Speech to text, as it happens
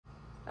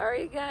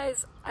Alright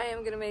guys, I am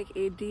going to make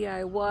a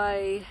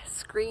DIY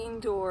screen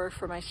door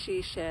for my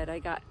she shed. I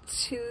got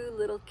two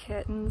little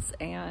kittens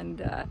and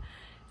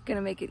going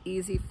to make it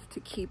easy to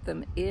keep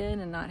them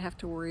in and not have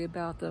to worry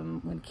about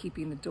them when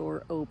keeping the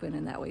door open,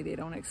 and that way they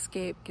don't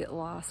escape, get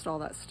lost, all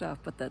that stuff,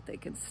 but that they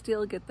can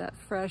still get that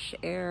fresh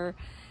air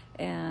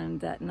and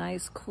that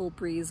nice cool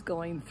breeze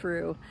going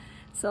through.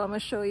 So I'm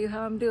going to show you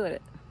how I'm doing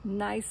it.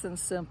 Nice and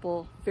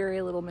simple,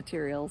 very little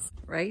materials.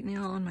 Right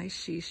now on my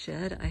she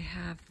shed I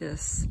have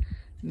this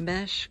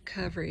mesh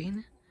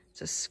covering.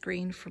 It's a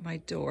screen for my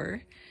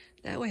door.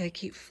 That way I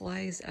keep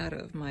flies out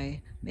of my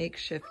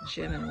makeshift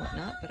gym and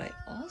whatnot, but I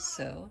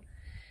also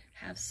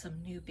have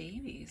some new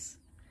babies.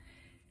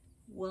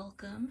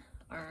 Welcome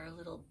our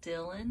little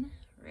Dylan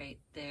right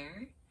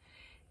there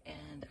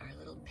and our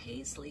little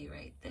Paisley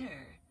right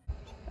there.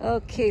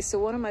 Okay, so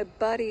one of my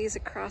buddies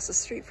across the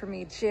street from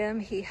me, Jim,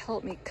 he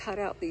helped me cut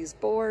out these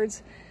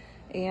boards,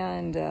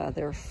 and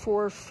they're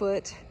 4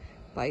 foot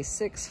by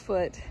 6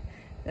 foot.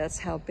 That's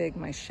how big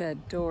my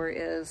shed door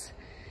is.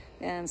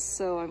 And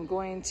so I'm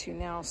going to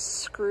now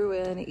screw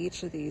in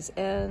each of these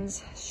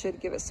ends. Should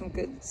give it some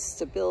good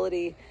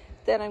stability.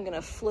 Then I'm going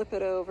to flip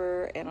it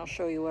over and I'll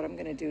show you what I'm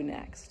going to do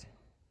next.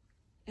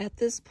 At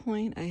this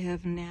point, I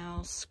have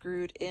now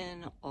screwed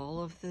in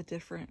all of the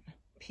different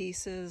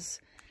pieces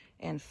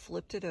and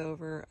flipped it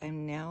over.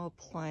 I'm now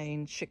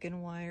applying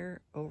chicken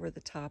wire over the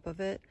top of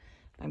it.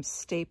 I'm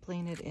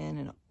stapling it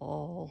in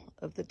all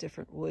of the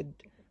different wood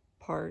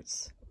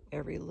parts,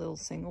 every little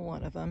single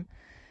one of them.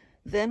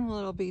 Then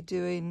what I'll be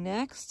doing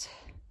next,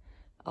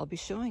 I'll be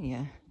showing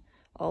you.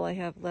 All I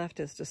have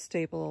left is to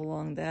staple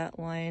along that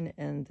line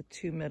and the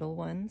 2 middle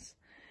ones.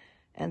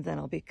 And then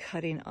I'll be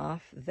cutting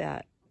off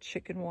that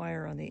chicken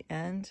wire on the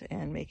end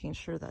and making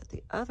sure that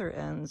the other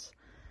ends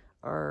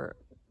are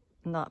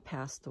not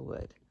past the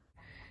wood.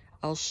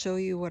 I'll show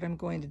you what I'm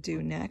going to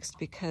do next,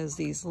 because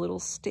these little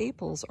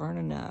staples aren't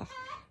enough.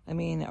 I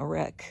mean, a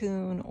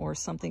raccoon or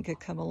something could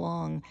come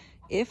along.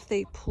 If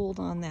they pulled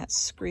on that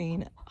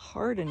screen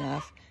hard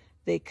enough,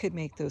 they could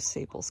make those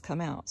staples come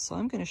out. So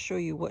I'm going to show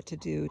you what to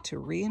do to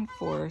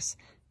reinforce,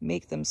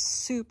 make them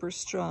super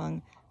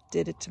strong.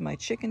 Did it to my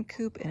chicken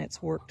coop and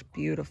it's worked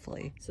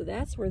beautifully. So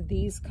that's where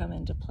these come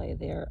into play.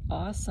 They're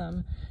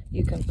awesome.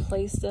 You can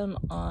place them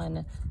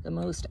on the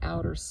most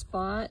outer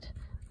spot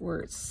where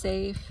it's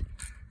safe.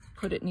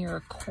 Put it near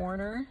a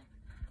corner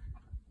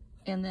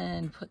and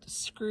then put the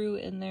screw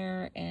in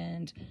there,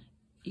 and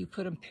you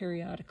put them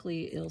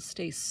periodically, it'll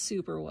stay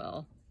super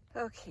well.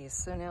 Okay,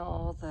 so now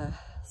all the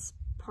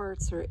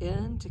parts are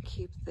in to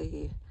keep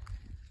the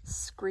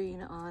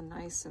screen on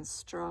nice and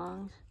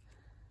strong.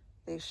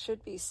 They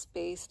should be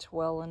spaced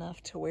well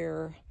enough to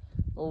where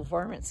little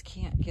varmints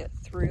can't get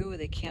through.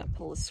 They can't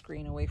pull the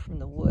screen away from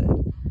the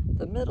wood.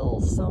 The middle,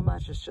 so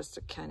much is just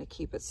to kind of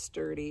keep it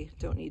sturdy.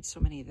 Don't need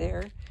so many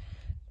there.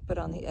 But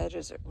on the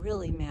edges, it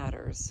really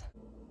matters.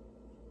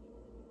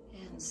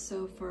 And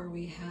so far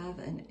we have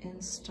an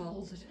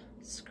installed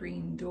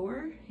screen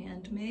door,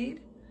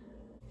 handmade.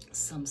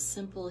 Some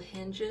simple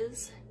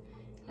hinges.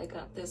 I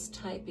got this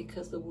type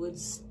because the wood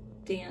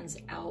stands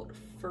out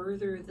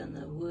further than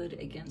the wood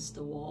against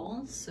the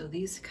wall. So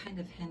these kind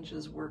of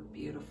hinges work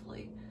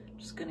beautifully. I'm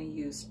just going to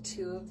use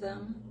 2 of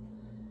them,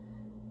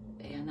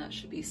 and that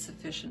should be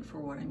sufficient for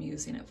what I'm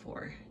using it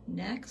for.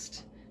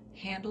 Next,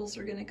 handles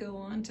are going to go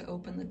on to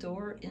open the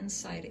door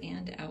inside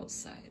and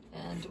outside.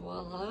 And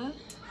voila,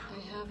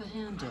 I have a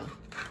handle.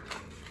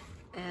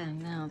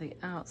 And now the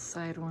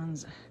outside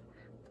one's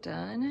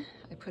done.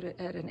 I put it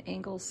at an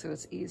angle so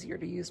it's easier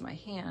to use my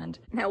hand.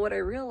 Now what I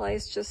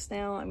realized just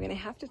now, I'm going to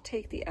have to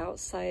take the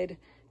outside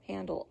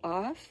handle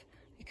off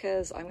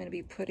because I'm going to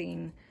be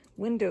putting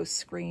window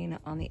screen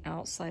on the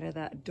outside of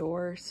that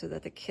door so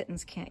that the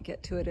kittens can't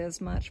get to it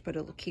as much, but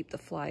it'll keep the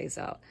flies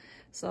out.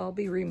 So I'll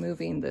be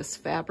removing this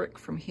fabric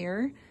from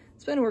here.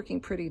 It's been working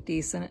pretty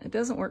decent. It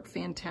doesn't work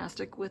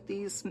fantastic with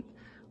these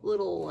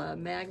little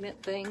magnet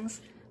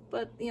things,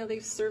 but you know,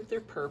 they've served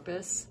their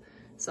purpose.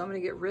 So I'm going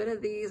to get rid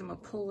of these, I'm going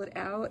to pull it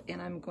out,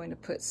 and I'm going to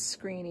put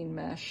screening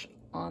mesh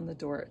on the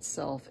door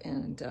itself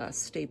and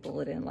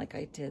staple it in like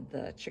I did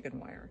the chicken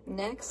wire.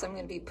 Next, I'm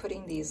going to be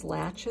putting these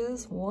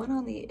latches, one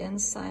on the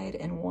inside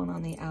and one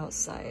on the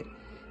outside.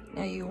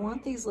 Now you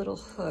want these little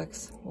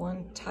hooks,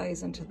 one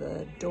ties into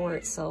the door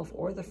itself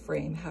or the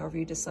frame, however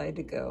you decide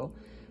to go,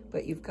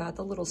 but you've got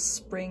the little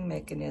spring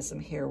mechanism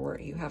here where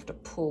you have to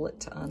pull it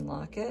to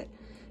unlock it.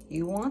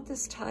 You want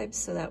this type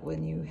so that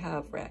when you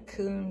have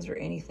raccoons or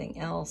anything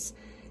else,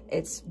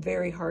 it's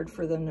very hard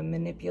for them to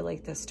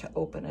manipulate this to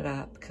open it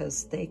up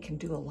because they can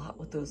do a lot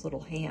with those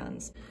little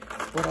hands.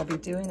 What I'll be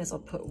doing is I'll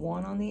put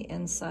one on the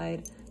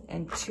inside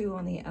and 2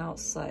 on the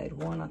outside,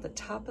 one at the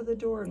top of the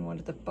door and one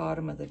at the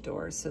bottom of the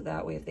door. So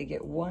that way if they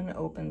get one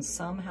open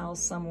somehow,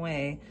 some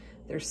way,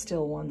 there's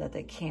still one that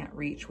they can't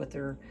reach with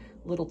their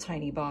little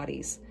tiny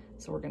bodies.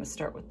 So we're gonna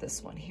start with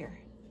this one here.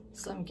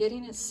 So I'm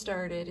getting it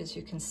started. As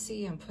you can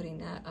see, I'm putting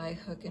that eye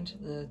hook into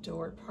the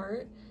door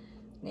part.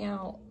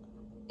 Now,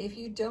 If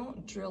you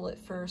don't drill it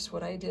first,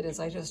 what I did is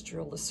I just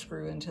drilled a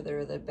screw into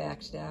there that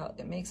backed it out.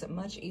 It makes it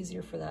much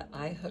easier for that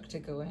eye hook to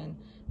go in.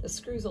 The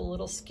screw's a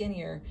little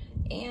skinnier,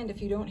 and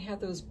if you don't have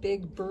those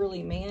big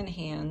burly man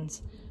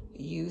hands,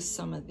 use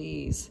some of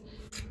these.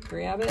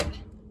 Grab it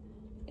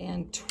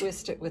and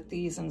twist it with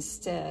these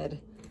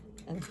instead,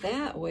 and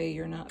that way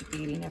you're not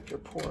beating up your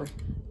poor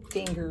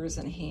fingers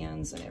and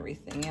hands and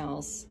everything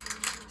else.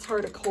 It's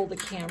hard to hold the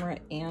camera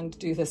and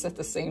do this at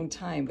the same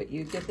time, but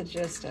you get the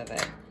gist of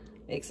it.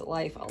 Makes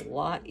life a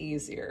lot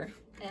easier.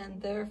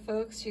 And there,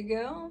 folks, you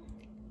go.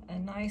 A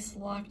nice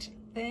locked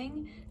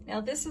thing.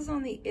 Now this is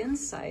on the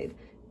inside.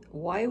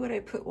 Why would I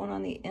put one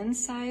on the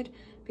inside?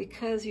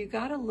 Because you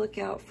gotta look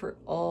out for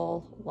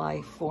all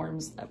life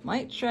forms that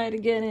might try to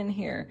get in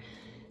here.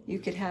 You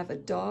could have a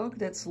dog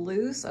that's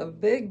loose, a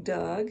big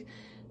dog.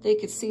 They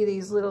could see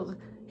these little,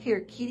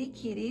 here,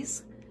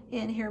 kitties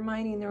in here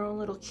minding their own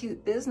little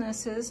cute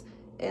businesses,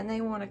 and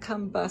they wanna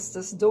come bust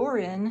this door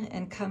in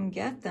and come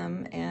get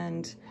them,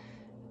 and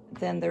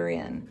then they're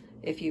in.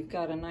 If you've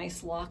got a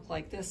nice lock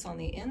like this on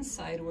the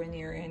inside when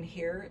you're in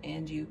here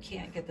and you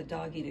can't get the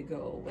doggy to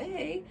go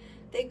away,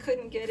 they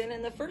couldn't get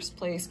in the first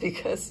place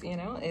because, you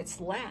know, it's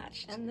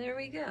latched. And there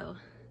we go.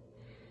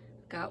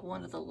 Got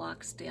one of the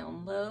locks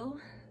down low,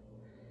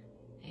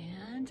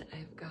 and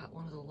I've got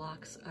one of the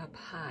locks up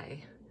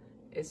high.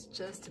 It's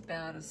just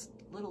about a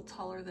little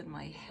taller than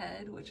my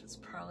head, which is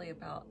probably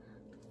about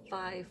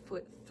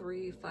 5'3",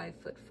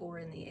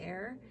 5'4" in the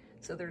air.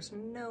 So there's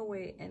no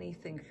way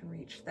anything can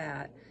reach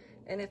that.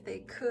 And if they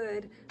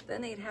could,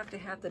 then they'd have to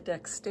have the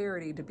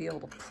dexterity to be able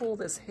to pull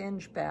this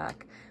hinge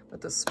back with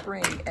the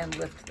spring and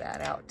lift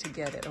that out to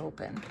get it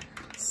open.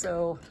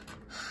 So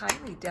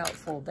highly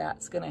doubtful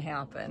that's gonna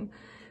happen.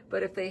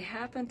 But if they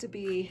happen to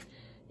be,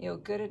 you know,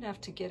 good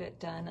enough to get it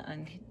done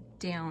on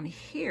down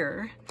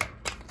here,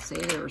 say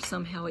they were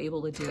somehow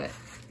able to do it,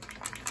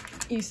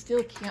 you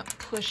still can't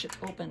push it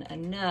open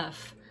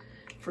enough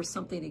for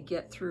something to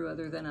get through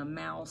other than a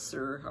mouse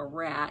or a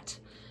rat.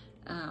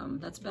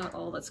 That's about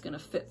all that's gonna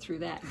fit through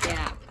that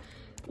gap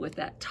with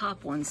that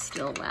top one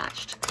still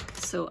latched.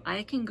 So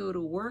I can go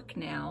to work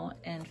now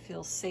and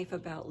feel safe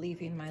about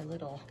leaving my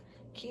little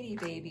kitty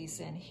babies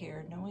in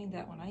here, knowing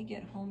that when I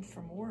get home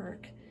from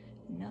work,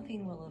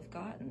 nothing will have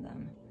gotten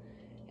them.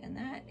 And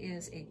that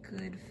is a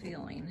good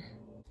feeling.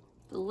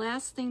 The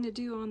last thing to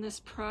do on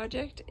this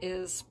project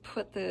is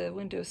put the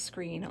window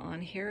screen on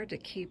here to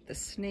keep the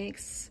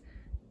snakes,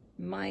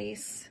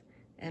 mice,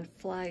 and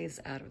flies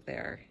out of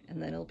there, and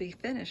then it'll be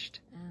finished.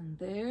 And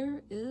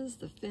there is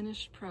the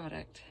finished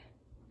product.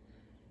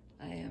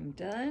 I am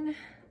done.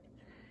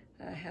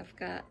 I have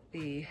got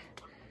the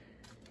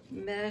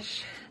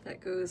mesh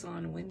that goes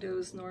on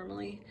windows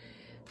normally.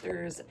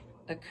 There's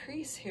a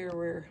crease here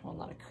where, well,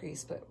 not a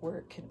crease, but where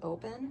it can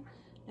open.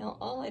 Now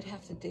all I'd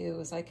have to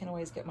do is I can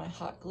always get my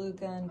hot glue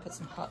gun, put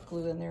some hot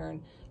glue in there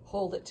and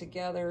hold it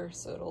together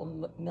so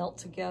it'll melt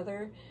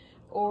together,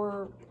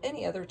 or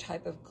any other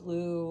type of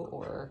glue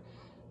or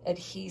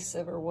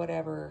adhesive or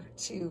whatever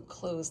to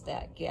close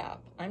that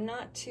gap. I'm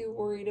not too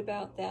worried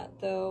about that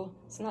though.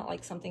 It's not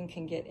like something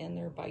can get in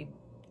there by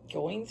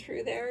going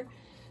through there.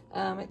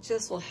 It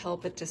just will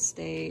help it to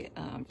stay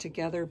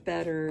together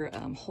better,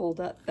 hold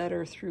up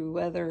better through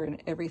weather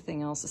and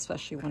everything else,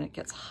 especially when it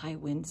gets high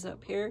winds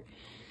up here.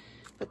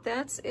 But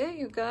that's it,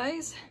 you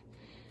guys.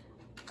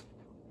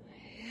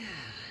 Yeah,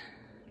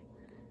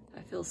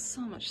 I feel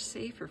so much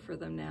safer for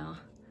them now.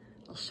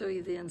 I'll show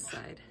you the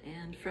inside.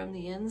 And from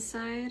the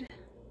inside,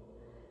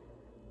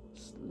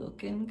 it's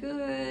looking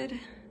good.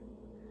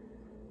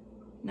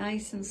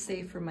 Nice and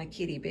safe for my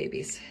kitty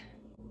babies.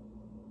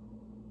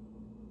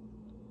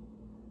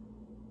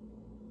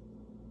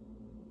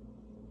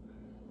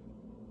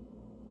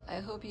 I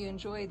hope you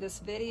enjoyed this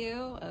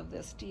video of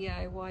this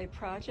DIY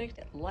project.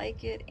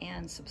 Like it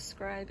and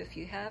subscribe if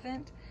you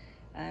haven't.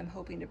 I'm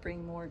hoping to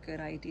bring more good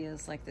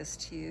ideas like this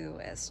to you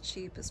as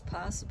cheap as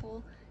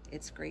possible.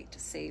 It's great to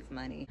save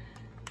money.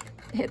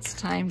 It's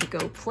time to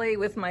go play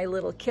with my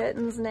little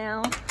kittens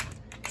now.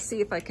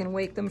 See if I can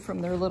wake them from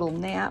their little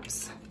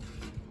naps.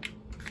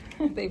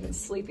 They've been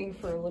sleeping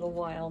for a little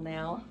while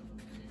now.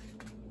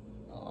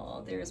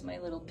 Oh, there's my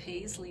little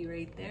Paisley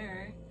right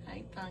there.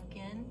 Hi,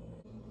 Pumpkin.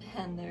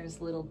 And there's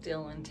little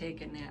Dylan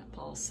taking a nap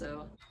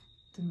also.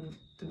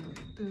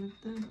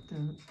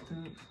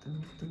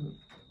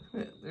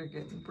 They're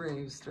getting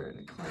brave,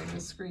 starting to climb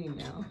the screen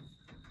now.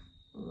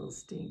 A little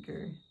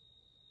stinker.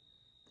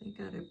 They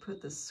gotta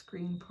put the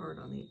screen part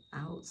on the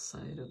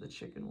outside of the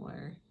chicken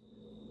wire.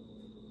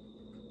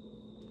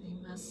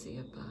 They must see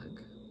a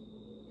bug.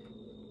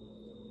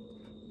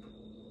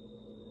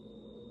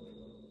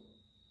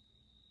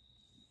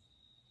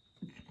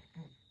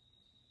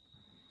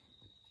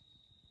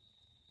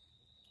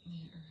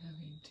 They are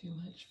having too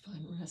much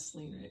fun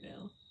wrestling right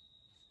now.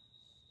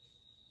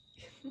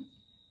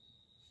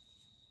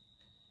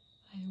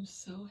 I am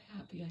so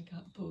happy I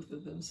got both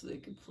of them so they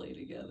could play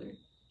together.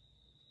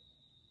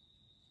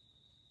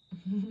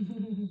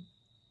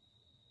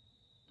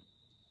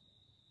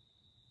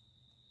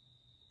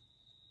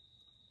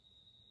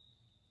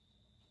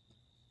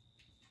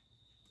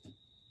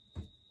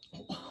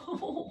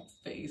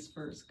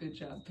 first. Good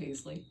job,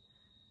 Paisley.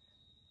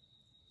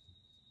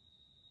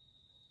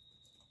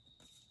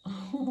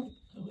 Oh,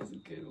 that was a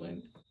good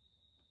one.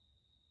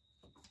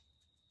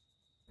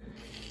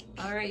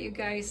 All right, you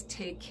guys,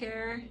 take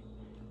care.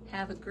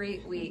 Have a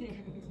great week.